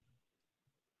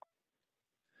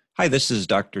Hi, this is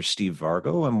Dr. Steve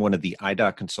Vargo. I'm one of the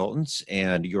IDOC consultants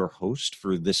and your host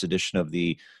for this edition of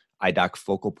the IDOC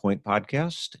Focal Point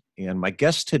podcast. And my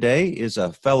guest today is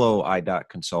a fellow IDOC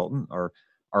consultant, our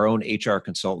own HR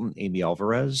consultant, Amy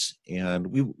Alvarez. And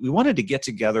we wanted to get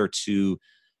together to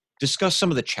discuss some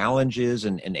of the challenges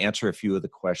and answer a few of the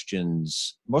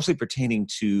questions, mostly pertaining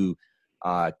to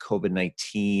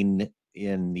COVID-19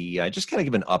 in the, just kind of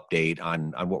give an update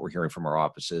on what we're hearing from our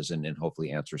offices and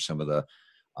hopefully answer some of the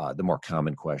more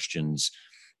common questions.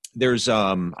 There's,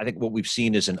 I think what we've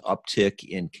seen is an uptick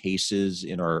in cases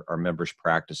in our members'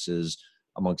 practices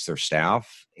amongst their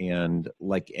staff. And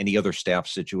like any other staff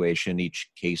situation, each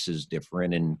case is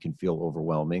different and can feel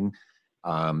overwhelming.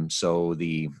 So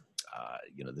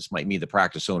this might mean the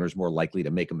practice owner is more likely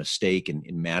to make a mistake in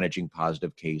managing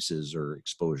positive cases or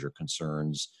exposure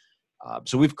concerns.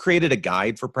 So we've created a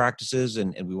guide for practices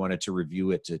and we wanted to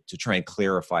review it to try and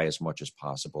clarify as much as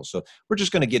possible. So we're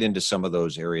just going to get into some of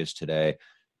those areas today.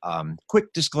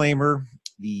 Quick disclaimer,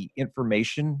 the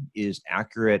information is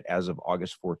accurate as of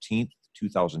August 14th,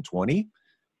 2020,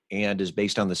 and is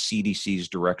based on the CDC's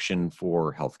direction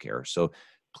for healthcare. So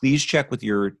please check with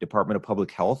your Department of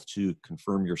Public Health to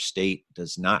confirm your state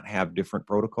does not have different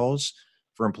protocols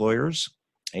for employers.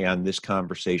 And this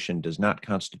conversation does not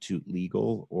constitute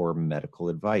legal or medical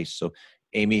advice. So,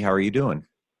 Amy, how are you doing?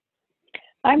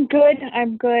 I'm good.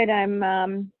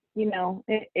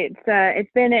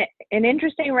 It's been an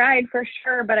interesting ride for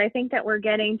sure, but I think that we're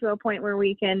getting to a point where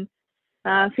we can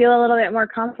feel a little bit more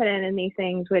confident in these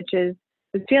things, which is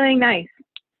feeling nice.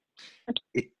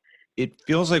 It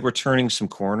feels like we're turning some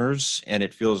corners, and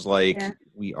it feels like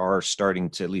we are starting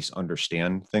to at least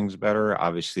understand things better.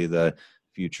 Obviously, the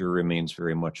future remains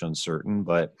very much uncertain,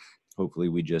 but hopefully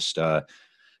we just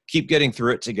keep getting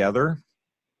through it together.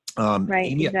 Right,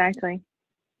 Amy, exactly.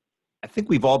 I think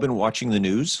we've all been watching the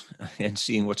news and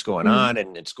seeing what's going on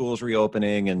and schools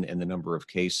reopening and the number of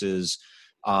cases.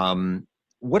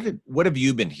 What have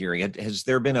you been hearing? Has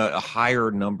there been a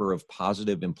higher number of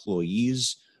positive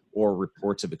employees or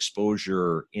reports of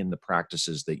exposure in the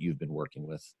practices that you've been working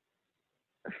with?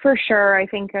 For sure. I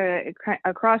think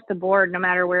across the board, no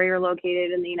matter where you're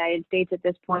located in the United States at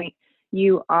this point,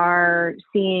 you are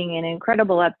seeing an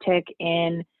incredible uptick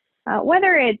in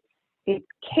whether it's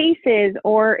cases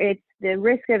or it's the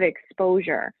risk of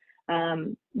exposure,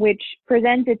 which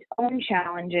presents its own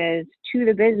challenges to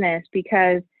the business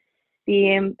because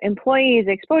the employee's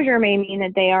exposure may mean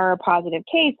that they are a positive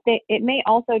case. It may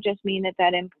also just mean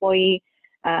that employee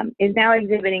is now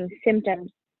exhibiting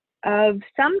symptoms of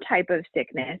some type of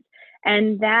sickness,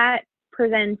 and that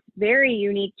presents very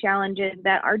unique challenges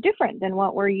that are different than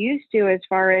what we're used to as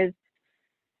far as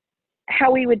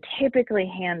how we would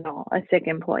typically handle a sick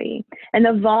employee. And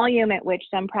the volume at which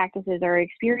some practices are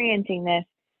experiencing this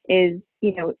is,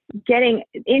 getting,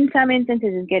 in some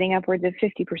instances, is getting upwards of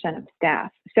 50% of staff.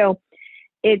 So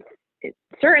it's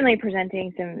certainly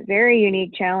presenting some very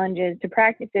unique challenges to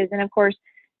practices. And of course,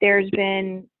 there's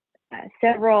been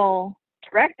several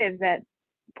directives that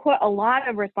put a lot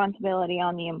of responsibility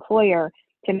on the employer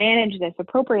to manage this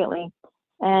appropriately.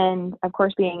 And of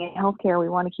course, being in healthcare, we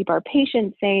want to keep our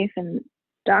patients safe, and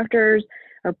doctors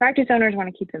or practice owners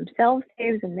want to keep themselves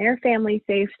safe and their families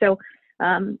safe. So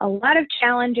a lot of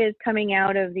challenges coming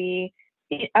out of the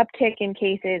uptick in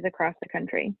cases across the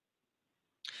country.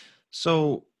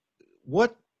 So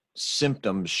what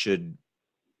symptoms should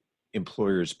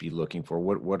employers be looking for?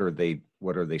 What are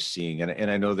they seeing? And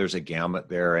I know there's a gamut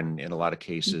there, and in a lot of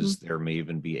cases there may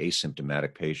even be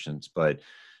asymptomatic patients, but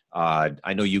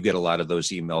I know you get a lot of those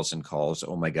emails and calls.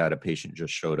 Oh my God, a patient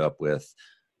just showed up with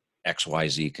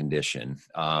XYZ condition.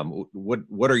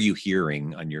 What are you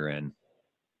hearing on your end?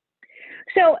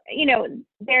 So,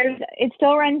 it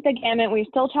still runs the gamut. We're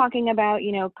still talking about,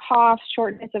 cough,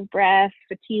 shortness of breath,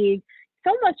 fatigue. It's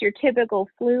almost your typical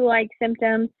flu-like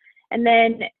symptoms. And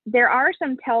then there are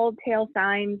some telltale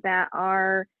signs that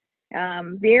are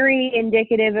very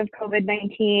indicative of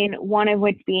COVID-19, one of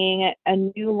which being a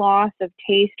new loss of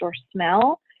taste or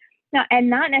smell. Now, and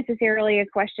not necessarily a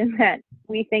question that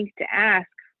we think to ask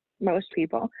most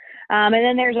people. And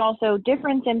then there's also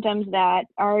different symptoms that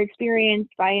are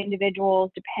experienced by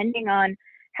individuals depending on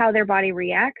how their body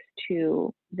reacts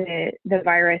to the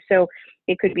virus. So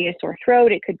it could be a sore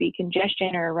throat, it could be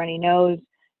congestion or a runny nose,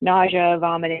 nausea,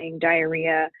 vomiting,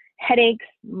 diarrhea, headaches,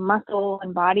 muscle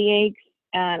and body aches,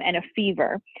 and a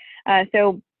fever.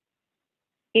 So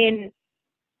in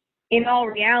all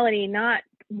reality, not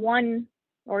one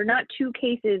or not two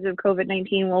cases of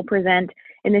COVID-19 will present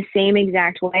in the same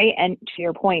exact way. And to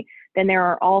your point, then there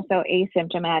are also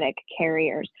asymptomatic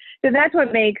carriers. So that's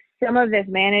what makes some of this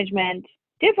management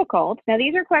difficult. Now,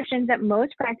 these are questions that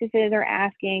most practices are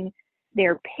asking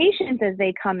their patients as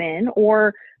they come in,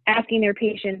 or asking their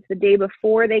patients the day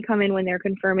before they come in when they're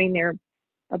confirming their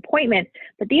appointment.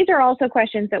 But these are also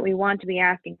questions that we want to be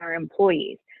asking our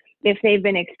employees. If they've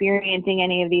been experiencing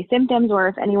any of these symptoms, or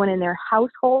if anyone in their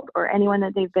household or anyone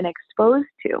that they've been exposed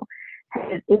to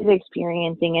is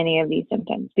experiencing any of these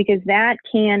symptoms, because that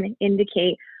can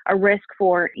indicate a risk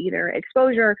for either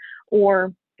exposure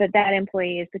or that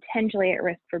employee is potentially at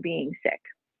risk for being sick.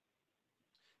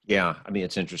 Yeah, I mean,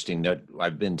 it's interesting that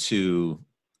I've been to,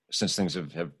 since things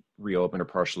have reopened or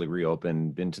partially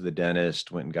reopened, been to the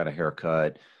dentist, went and got a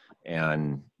haircut,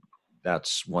 and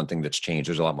that's one thing that's changed.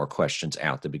 There's a lot more questions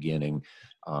at the beginning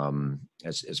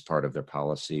as part of their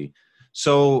policy.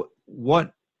 So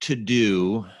what to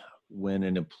do when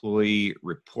an employee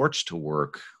reports to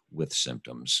work with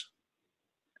symptoms?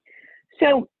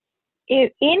 So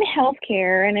in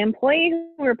healthcare, an employee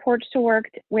who reports to work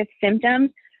with symptoms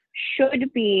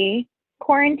should be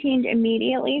quarantined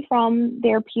immediately from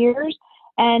their peers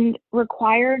and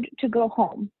required to go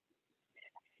home.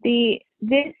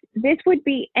 This would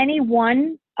be any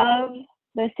one of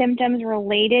the symptoms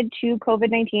related to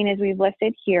COVID-19 as we've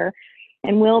listed here,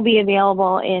 and will be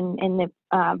available in the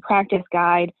practice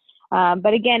guide.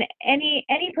 But again,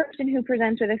 any person who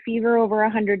presents with a fever over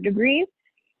 100 degrees,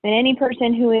 and any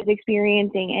person who is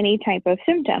experiencing any type of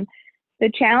symptom, the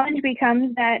challenge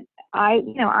becomes that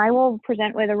I will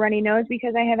present with a runny nose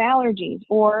because I have allergies,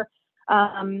 or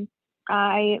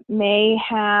I may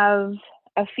have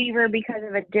a fever because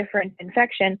of a different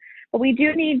infection. But we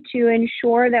do need to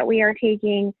ensure that we are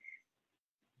taking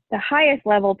the highest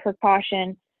level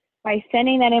precaution by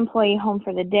sending that employee home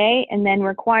for the day, and then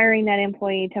requiring that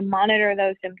employee to monitor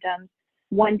those symptoms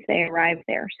once they arrive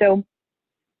there. So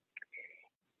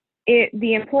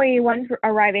the employee, once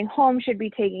arriving home, should be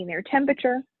taking their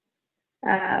temperature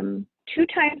 2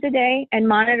 times a day and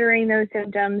monitoring those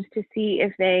symptoms to see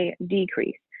if they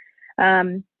decrease.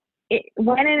 When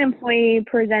an employee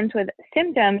presents with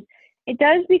symptoms, it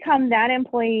does become that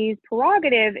employee's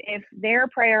prerogative if their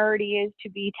priority is to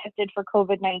be tested for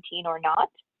COVID-19 or not.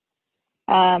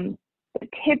 But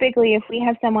typically, if we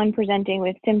have someone presenting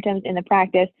with symptoms in the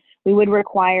practice, we would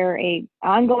require an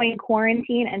ongoing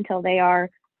quarantine until they are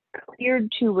cleared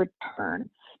to return.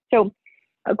 So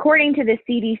according to the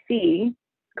CDC,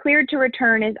 cleared to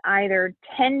return is either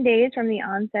 10 days from the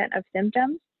onset of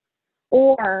symptoms,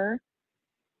 or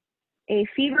a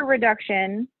fever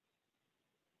reduction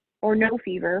or no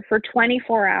fever for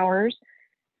 24 hours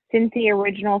since the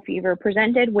original fever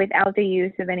presented without the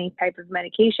use of any type of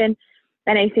medication,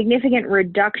 and a significant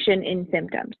reduction in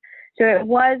symptoms. So it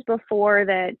was before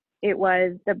that it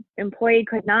was the employee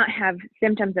could not have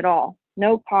symptoms at all,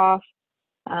 no cough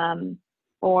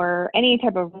or any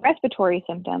type of respiratory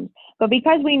symptoms. But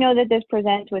because we know that this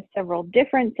presents with several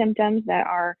different symptoms that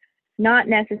are not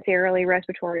necessarily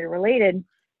respiratory related,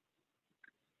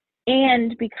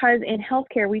 and because in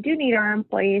healthcare we do need our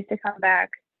employees to come back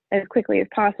as quickly as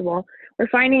possible, we're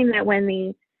finding that when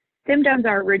the symptoms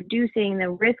are reducing, the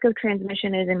risk of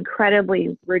transmission is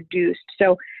incredibly reduced.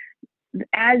 So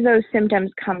as those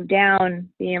symptoms come down,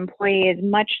 the employee is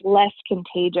much less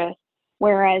contagious,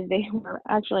 whereas they were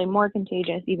actually more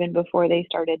contagious even before they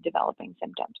started developing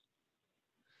symptoms.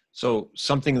 So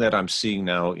something that I'm seeing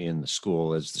now in the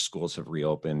school as the schools have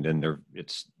reopened, and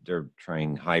they're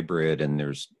trying hybrid, and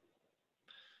there's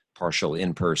partial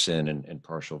in-person and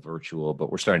partial virtual, but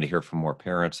we're starting to hear from more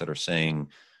parents that are saying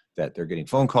that they're getting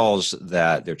phone calls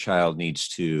that their child needs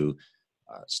to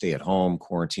stay at home,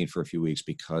 quarantine for a few weeks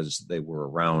because they were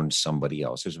around somebody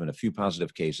else. There's been a few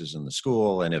positive cases in the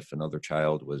school, and if another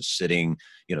child was sitting,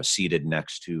 seated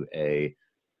next to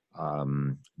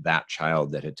that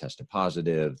child that had tested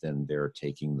positive, then they're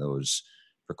taking those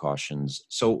precautions.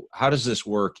 So how does this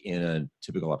work in a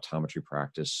typical optometry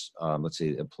practice? Let's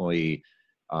say the employee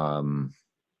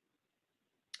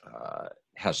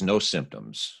has no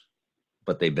symptoms,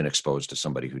 but they've been exposed to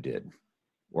somebody who did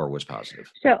or was positive.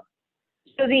 So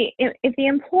if the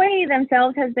employee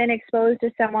themselves has been exposed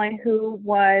to someone who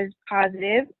was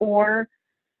positive or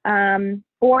is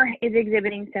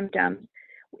exhibiting symptoms,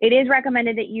 it is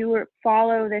recommended that you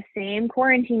follow the same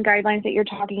quarantine guidelines that you're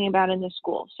talking about in the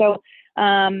school. So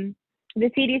the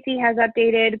CDC has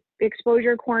updated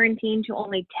exposure quarantine to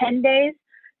only 10 days.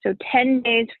 So 10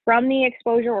 days from the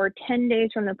exposure or 10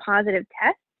 days from the positive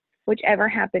test, whichever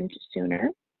happened sooner.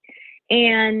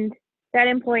 And that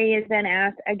employee is then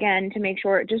asked again to make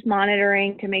sure, just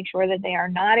monitoring to make sure that they are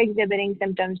not exhibiting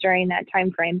symptoms during that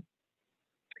time frame.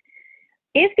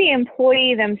 If the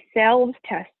employee themselves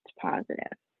tests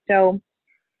positive, so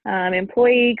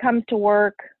employee comes to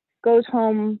work, goes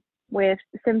home with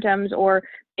symptoms, or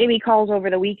maybe calls over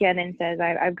the weekend and says,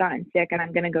 I've gotten sick and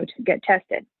I'm going to go to get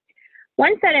tested.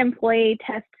 Once that employee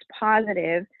tests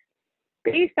positive,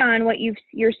 based on what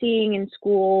you're seeing in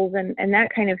schools and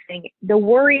that kind of thing, the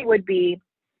worry would be,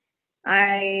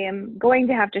 I am going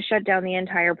to have to shut down the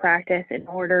entire practice in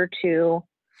order to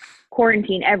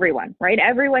quarantine everyone, right?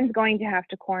 Everyone's going to have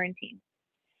to quarantine.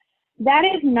 That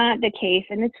is not the case,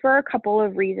 and it's for a couple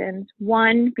of reasons.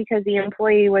 One, because the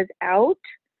employee was out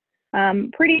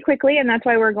pretty quickly, and that's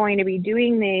why we're going to be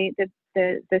doing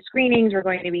the screenings. We're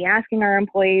going to be asking our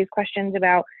employees questions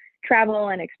about travel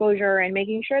and exposure and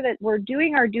making sure that we're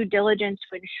doing our due diligence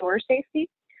to ensure safety.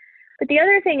 But the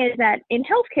other thing is that in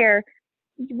healthcare,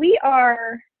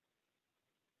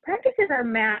 practices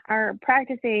are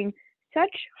practicing such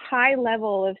high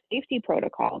level of safety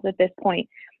protocols at this point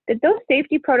that those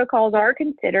safety protocols are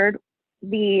considered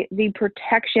the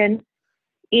protection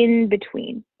in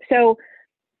between. So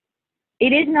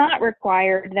it is not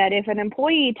required that if an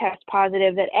employee tests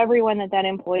positive, that everyone that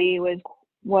employee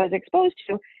was exposed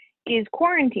to is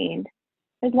quarantined,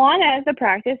 as long as the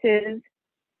practice is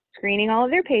screening all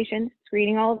of their patients,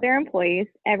 screening all of their employees.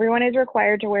 Everyone is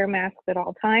required to wear masks at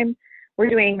all times. We're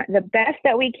doing the best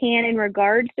that we can in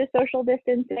regards to social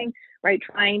distancing, right?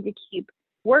 Trying to keep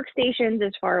workstations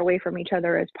as far away from each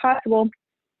other as possible,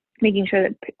 making sure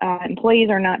that employees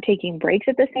are not taking breaks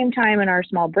at the same time in our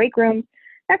small break rooms,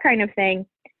 that kind of thing.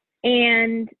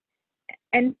 And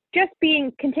just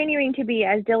continuing to be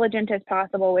as diligent as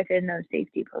possible within those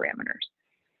safety parameters.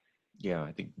 Yeah,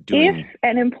 I think if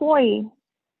an employee,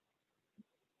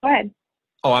 go ahead.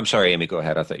 Oh, I'm sorry, Amy, go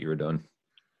ahead. I thought you were done.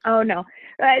 Oh, no.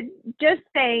 Just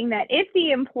saying that if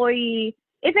an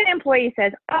employee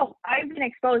says, oh, I've been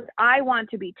exposed, I want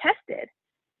to be tested,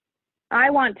 I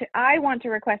want to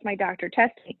request my doctor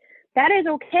test me, that is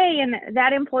okay. And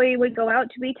that employee would go out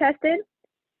to be tested,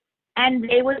 and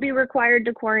they would be required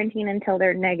to quarantine until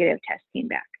their negative test came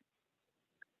back.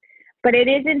 But it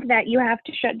isn't that you have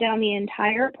to shut down the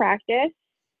entire practice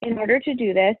in order to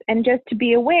do this. And just to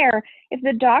be aware, if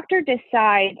the doctor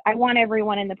decides, I want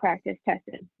everyone in the practice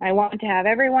tested, I want to have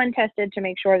everyone tested to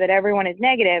make sure that everyone is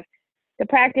negative, the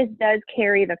practice does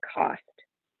carry the cost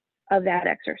of that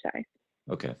exercise.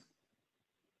 Okay.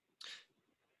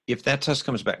 If that test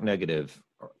comes back negative,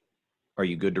 are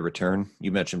you good to return?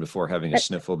 You mentioned before having a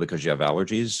sniffle because you have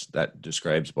allergies. That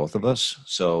describes both of us.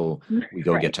 So we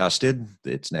go get tested.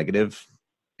 It's negative.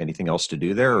 Anything else to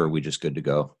do there, or are we just good to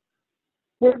go?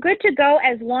 We're good to go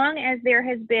as long as there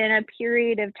has been a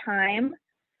period of time.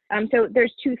 So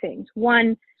there's two things.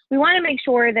 One, we want to make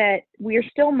sure that we're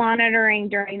still monitoring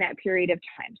during that period of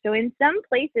time. So in some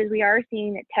places, we are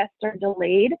seeing that tests are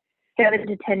delayed 7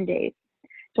 to 10 days.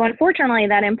 So unfortunately,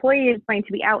 that employee is going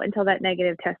to be out until that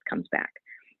negative test comes back.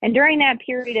 And during that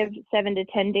period of 7 to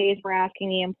 10 days, we're asking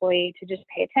the employee to just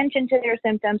pay attention to their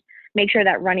symptoms, make sure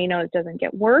that runny nose doesn't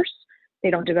get worse, they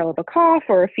don't develop a cough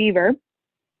or a fever.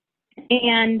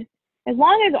 And as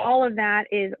long as all of that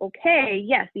is okay,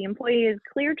 yes, the employee is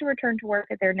clear to return to work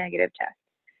at their negative test.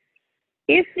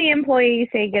 If the employee,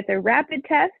 say, gets a rapid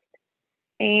test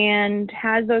and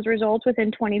has those results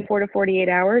within 24 to 48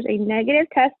 hours, a negative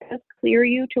test does clear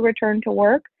you to return to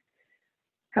work.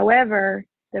 However,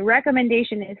 the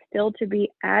recommendation is still to be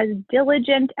as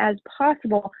diligent as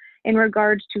possible in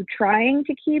regards to trying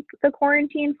to keep the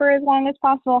quarantine for as long as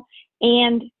possible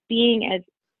and being as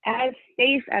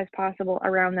safe as possible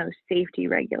around those safety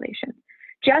regulations,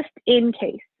 just in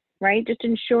case, right? Just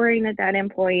ensuring that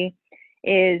employee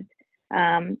is,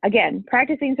 again,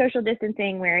 practicing social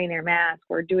distancing, wearing their mask,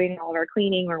 or doing all of our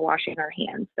cleaning or washing our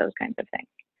hands, those kinds of things.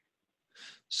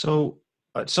 So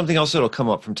something else that'll come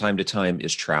up from time to time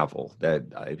is travel. That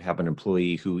I have an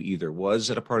employee who either was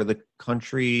at a part of the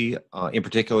country in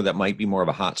particular that might be more of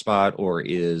a hotspot, or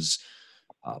is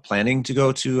planning to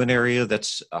go to an area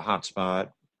that's a hotspot.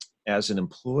 As an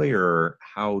employer,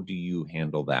 how do you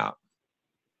handle that?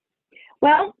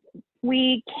 Well,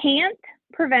 we can't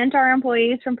prevent our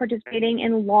employees from participating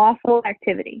in lawful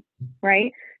activity,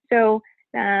 right? So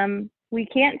we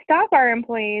can't stop our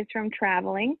employees from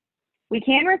traveling. We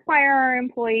can require our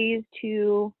employees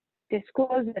to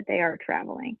disclose that they are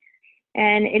traveling.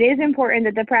 And it is important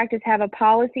that the practice have a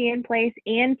policy in place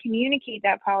and communicate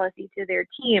that policy to their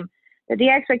team. That the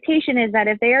expectation is that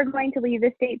if they are going to leave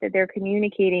the state, that they're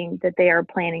communicating that they are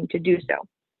planning to do so.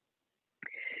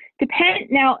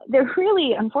 Now,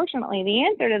 unfortunately, the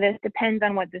answer to this depends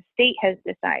on what the state has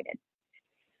decided.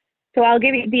 So I'll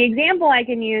give you the example I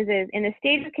can use is in the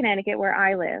state of Connecticut, where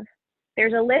I live,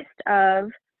 there's a list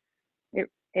of,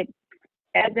 it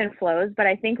ebbs and flows, but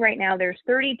I think right now there's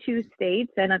 32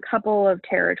 states and a couple of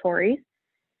territories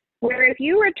where if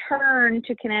you return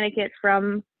to Connecticut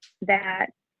from that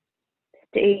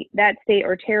state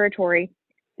or territory,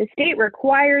 the state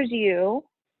requires you,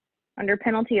 under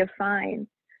penalty of fine,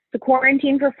 to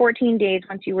quarantine for 14 days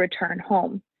once you return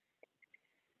home.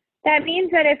 That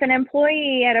means that if an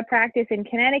employee at a practice in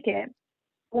Connecticut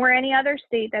or any other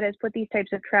state that has put these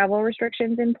types of travel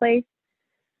restrictions in place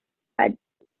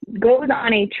goes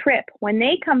on a trip, when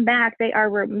they come back, they are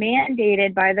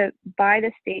mandated by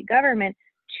the state government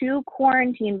to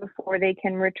quarantine before they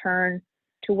can return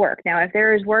to work. Now, if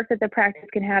there is work that the practice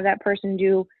can have that person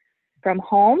do from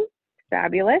home,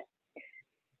 fabulous.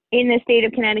 In the state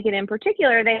of Connecticut in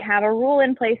particular, they have a rule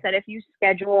in place that if you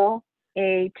schedule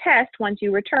a test once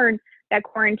you return, that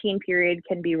quarantine period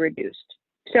can be reduced.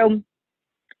 So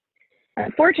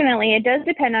unfortunately, it does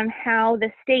depend on how the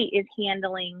state is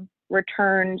handling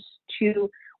returns to,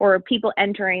 or people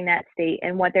entering that state,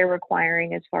 and what they're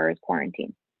requiring as far as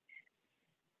quarantine.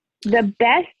 The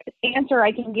best answer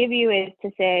I can give you is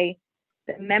to say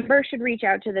the member should reach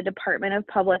out to the Department of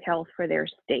Public Health for their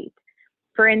state.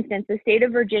 For instance, the state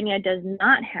of Virginia does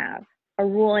not have a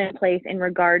rule in place in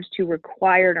regards to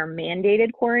required or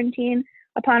mandated quarantine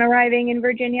upon arriving in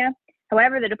Virginia.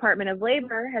 However, the Department of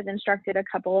Labor has instructed a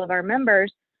couple of our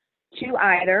members to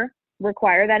either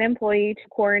require that employee to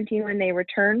quarantine when they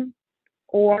return,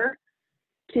 or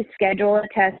to schedule a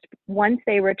test once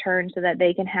they return so that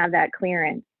they can have that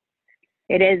clearance.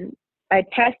 It is a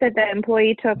test that the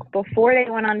employee took before they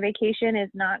went on vacation is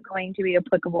not going to be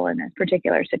applicable in this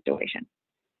particular situation.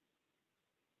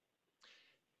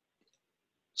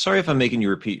 Sorry if I'm making you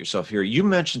repeat yourself here. You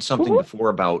mentioned something before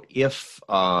about if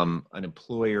an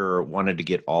employer wanted to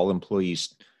get all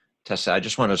employees tested. I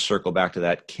just want to circle back to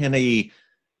that. Can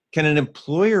an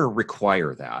employer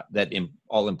require that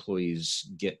all employees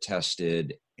get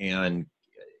tested? And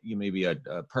you maybe a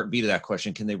part B to that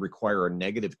question, can they require a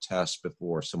negative test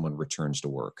before someone returns to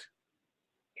work?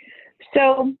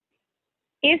 So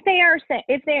if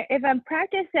a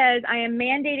practice says, I am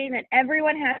mandating that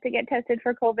everyone has to get tested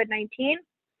for COVID-19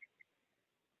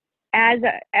 as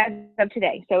of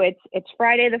today, so it's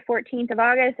Friday the 14th of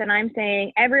August, and I'm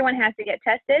saying everyone has to get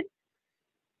tested,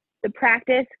 the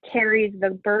practice carries the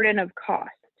burden of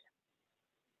cost.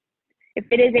 If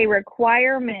it is a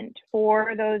requirement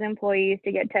for those employees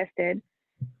to get tested,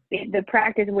 the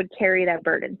practice would carry that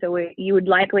burden. So you would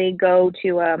likely go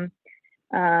to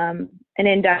an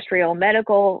industrial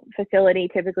medical facility,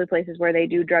 typically places where they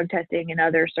do drug testing and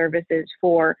other services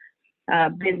for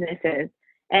businesses,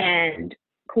 and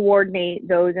coordinate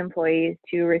those employees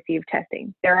to receive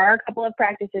testing. There are a couple of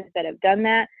practices that have done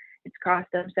that. It's cost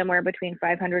them somewhere between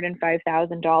 $500 and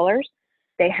 $5,000.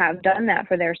 They have done that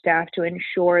for their staff to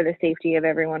ensure the safety of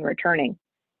everyone returning.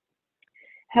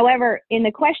 However, in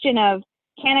the question of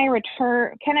can I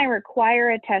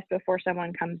require a test before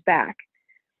someone comes back?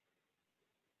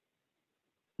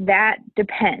 That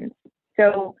depends.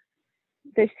 So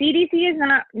the CDC is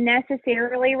not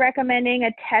necessarily recommending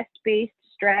a test-based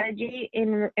strategy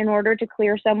in order to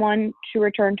clear someone to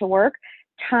return to work.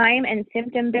 Time and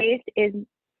symptom-based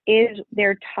is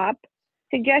their top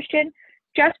suggestion,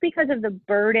 just because of the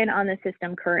burden on the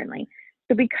system currently.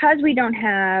 So because we don't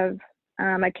have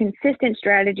a consistent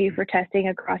strategy for testing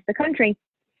across the country,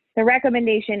 the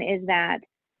recommendation is that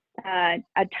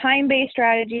a time-based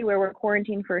strategy where we're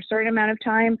quarantined for a certain amount of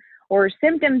time, or a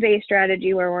symptom-based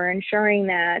strategy where we're ensuring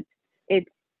that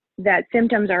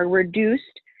symptoms are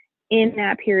reduced in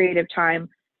that period of time,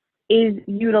 is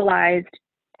utilized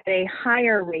at a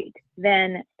higher rate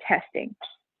than testing.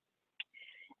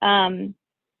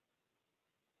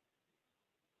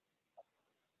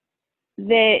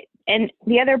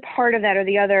 The other part of that, or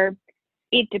the other,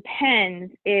 it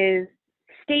depends, is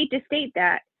state to state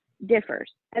that differs.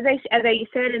 As I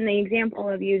said in the example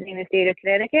of using the state of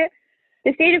Connecticut,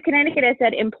 the state of Connecticut has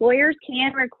said employers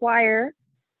can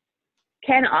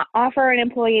offer an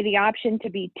employee the option to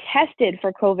be tested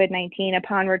for COVID-19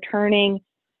 upon returning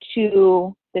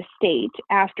to the state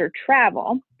after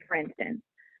travel, for instance.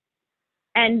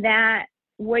 And that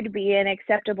would be an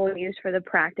acceptable use for the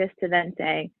practice to then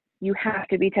say, you have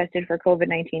to be tested for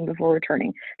COVID-19 before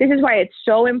returning. This is why it's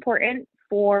so important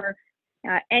for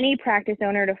any practice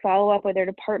owner to follow up with their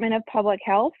Department of Public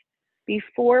Health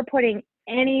before putting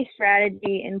any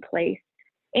strategy in place.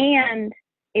 And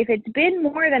if it's been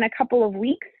more than a couple of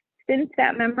weeks since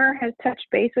that member has touched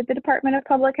base with the Department of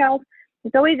Public Health,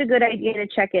 it's always a good idea to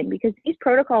check in, because these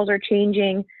protocols are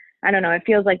changing. I don't know, it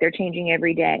feels like they're changing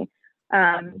every day.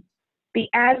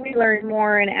 As we learn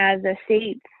more and as the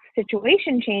state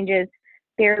situation changes,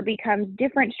 there becomes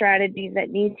different strategies that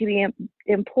need to be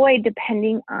employed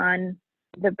depending on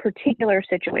the particular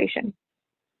situation.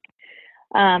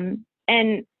 And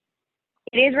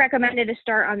it is recommended to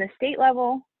start on the state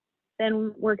level,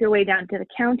 then work your way down to the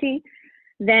county,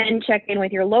 then check in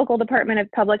with your local Department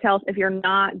of Public Health if you're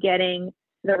not getting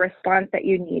the response that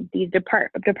you need. These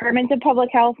departments of public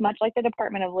health, much like the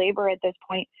Department of Labor at this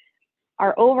point,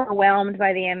 are overwhelmed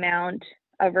by the amount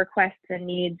of requests and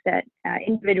needs that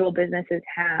individual businesses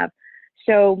have.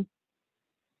 So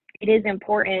it is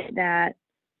important that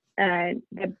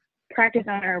the practice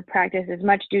owner practice as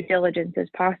much due diligence as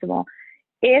possible.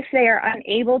 If they are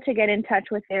unable to get in touch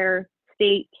with their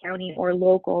state, county, or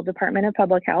local Department of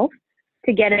Public Health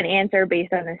to get an answer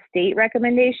based on the state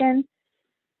recommendation,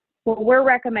 what we're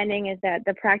recommending is that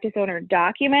the practice owner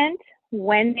document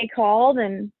when they called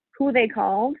and who they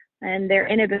called and their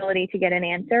inability to get an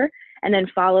answer, and then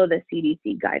follow the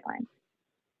CDC guidelines.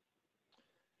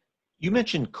 You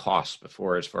mentioned costs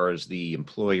before, as far as the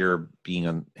employer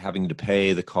having to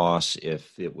pay the costs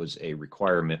if it was a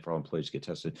requirement for all employees to get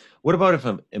tested. What about if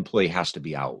an employee has to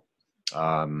be out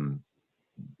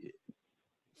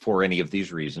for any of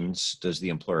these reasons? Does the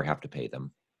employer have to pay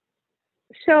them?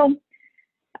 So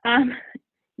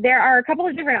there are a couple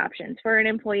of different options for an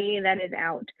employee that is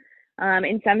out.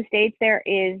 In some states, there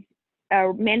is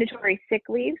a mandatory sick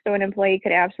leave, so an employee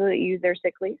could absolutely use their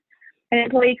sick leave. An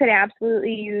employee could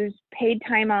absolutely use paid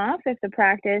time off if the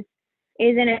practice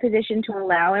is in a position to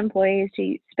allow employees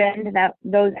to spend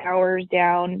those hours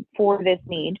down for this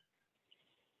need.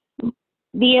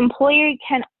 The employer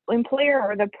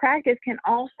or the practice can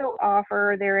also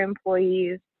offer their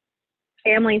employees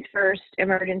Families First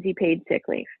emergency paid sick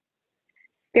leave.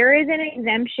 There is an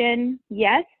exemption,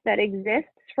 yes, that exists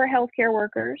for healthcare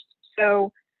workers.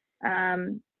 So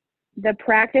the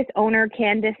practice owner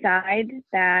can decide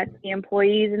that the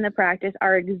employees in the practice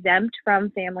are exempt from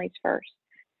Families First.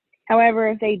 However,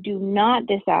 if they do not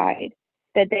decide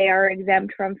that they are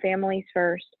exempt from Families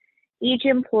First, each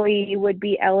employee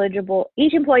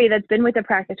that's been with the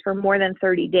practice for more than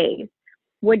 30 days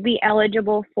would be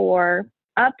eligible for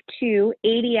up to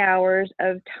 80 hours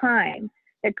of time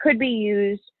that could be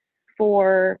used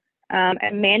for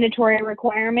a mandatory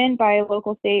requirement by a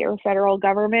local, state, or federal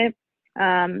government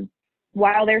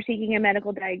while they're seeking a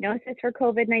medical diagnosis for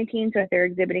COVID-19, so if they're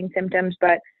exhibiting symptoms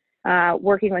but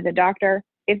working with a doctor,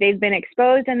 if they've been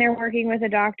exposed and they're working with a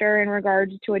doctor in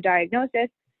regards to a diagnosis,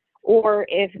 or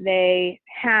if they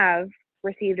have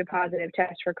received a positive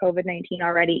test for COVID-19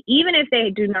 already, even if they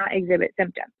do not exhibit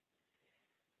symptoms.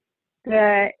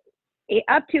 The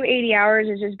up to 80 hours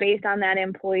is just based on that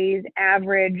employee's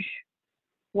average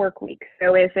work week.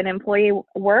 So if an employee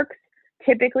works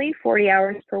typically 40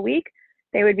 hours per week,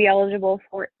 they would be eligible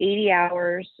for 80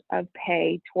 hours of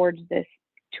pay towards this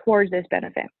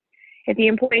benefit. If the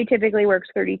employee typically works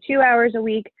 32 hours a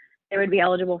week, they would be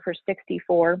eligible for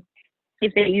 64.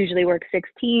 If they usually work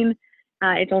 16,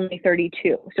 it's only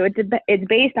 32. So it's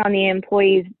based on the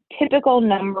employee's typical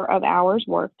number of hours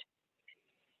worked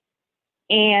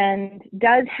and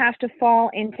does have to fall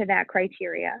into that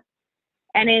criteria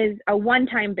and is a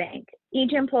one-time bank.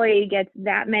 Each employee gets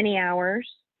that many hours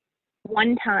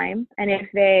one time, and if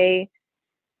they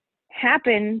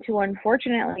happen to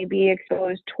unfortunately be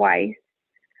exposed twice,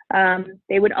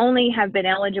 they would only have been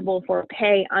eligible for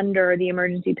pay under the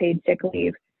emergency paid sick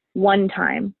leave one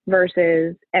time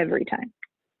versus every time.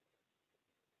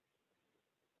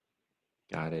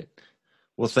 Got it.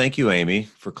 Well, thank you, Amy,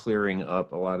 for clearing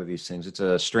up a lot of these things. It's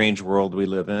a strange world we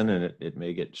live in, and it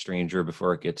may get stranger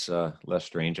before it gets less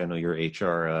strange. I know your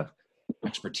HR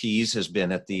expertise has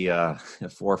been at the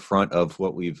forefront of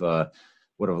what a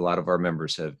lot of our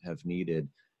members have needed.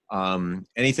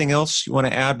 Anything else you want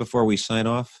to add before we sign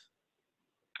off?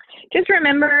 Just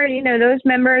remember, those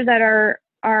members that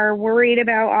are worried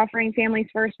about offering Families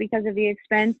First because of the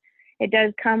expense, it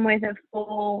does come with a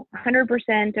full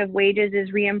 100% of wages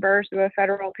is reimbursed through a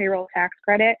federal payroll tax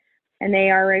credit, and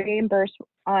they are reimbursed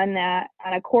on that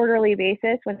on a quarterly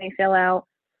basis when they fill out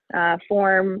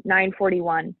Form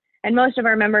 941. And most of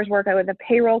our members work with a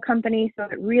payroll company, so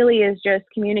it really is just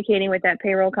communicating with that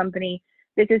payroll company.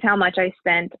 This is how much I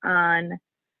spent on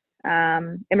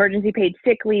emergency paid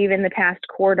sick leave in the past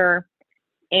quarter,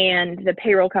 and the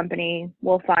payroll company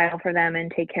will file for them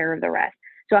and take care of the rest.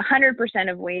 So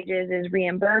 100% of wages is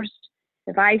reimbursed.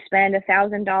 If I spend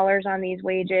 $1,000 on these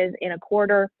wages in a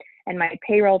quarter and my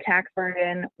payroll tax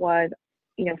burden was,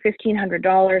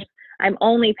 $1,500, I'm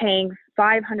only paying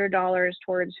 $500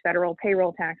 towards federal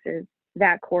payroll taxes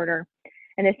that quarter.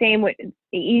 And the same with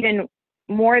even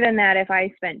more than that, if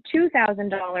I spent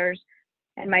 $2,000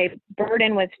 and my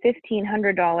burden was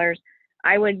 $1,500,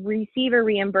 I would receive a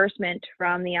reimbursement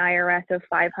from the IRS of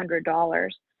 $500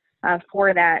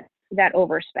 for that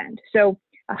overspend. So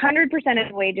 100%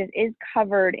 of wages is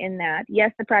covered in that.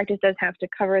 Yes, the practice does have to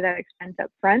cover that expense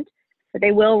up front, but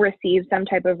they will receive some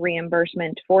type of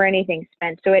reimbursement for anything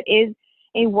spent. So it is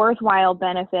a worthwhile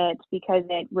benefit because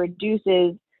it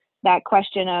reduces that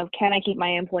question of, can I keep my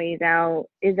employees out?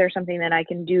 Is there something that I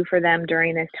can do for them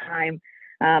during this time,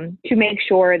 to make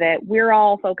sure that we're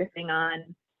all focusing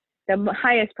on the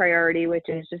highest priority, which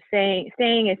is just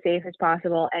staying as safe as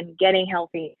possible and getting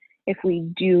healthy if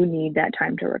we do need that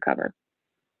time to recover.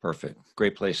 Perfect.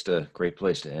 Great place to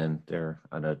end there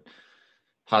on a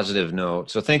positive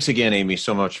note. So thanks again, Amy,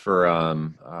 so much for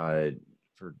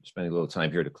spending a little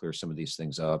time here to clear some of these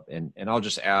things up. And I'll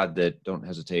just add that don't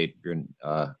hesitate. If you're an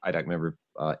IDOC member,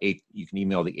 you can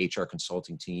email the HR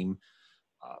consulting team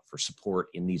for support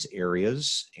in these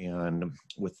areas. And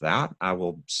with that, I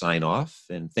will sign off.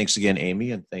 And thanks again,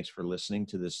 Amy, and thanks for listening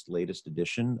to this latest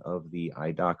edition of the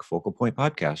IDOC Focal Point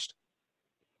podcast.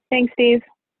 Thanks, Steve.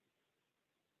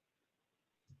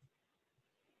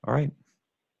 All right.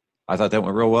 I thought that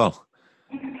went real well.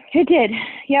 It did.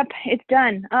 Yep, it's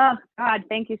done. Oh, God,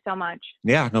 thank you so much.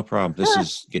 Yeah, no problem. This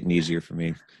is getting easier for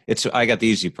me. I got the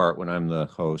easy part when I'm the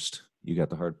host. You got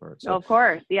the hard part. So. Of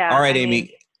course, yeah. All right,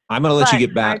 Amy, I'm going to let you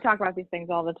get back. I talk about these things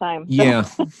all the time.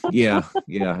 So. Yeah.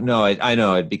 No, I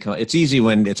know it's easy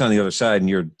when it's on the other side and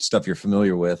you're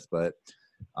familiar with, but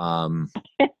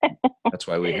that's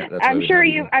why we. I'm sure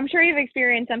you've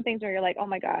experienced some things where you're like, oh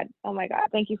my God,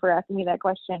 thank you for asking me that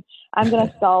question. I'm going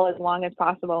to stall as long as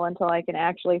possible until I can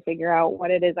actually figure out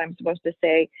what it is I'm supposed to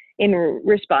say in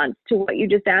response to what you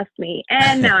just asked me.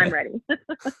 And now I'm ready.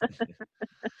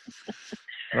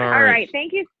 All right.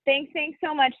 Thank you. Thanks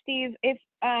so much, Steve.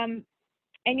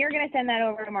 And you're going to send that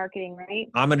over to marketing, right?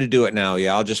 I'm going to do it now.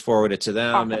 Yeah, I'll just forward it to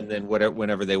them, awesome. And then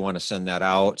whenever they want to send that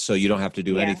out, so you don't have to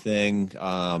do anything.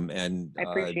 And I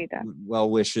appreciate that.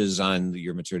 Well wishes on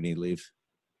your maternity leave.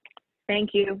 Thank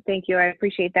you. I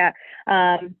appreciate that.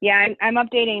 I'm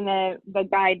updating the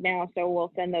guide now, so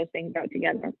we'll send those things out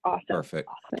together. Awesome. Perfect.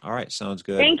 Awesome. All right, sounds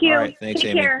good. Thank you. All right, thanks,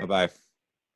 Take Amy. care. Bye-bye.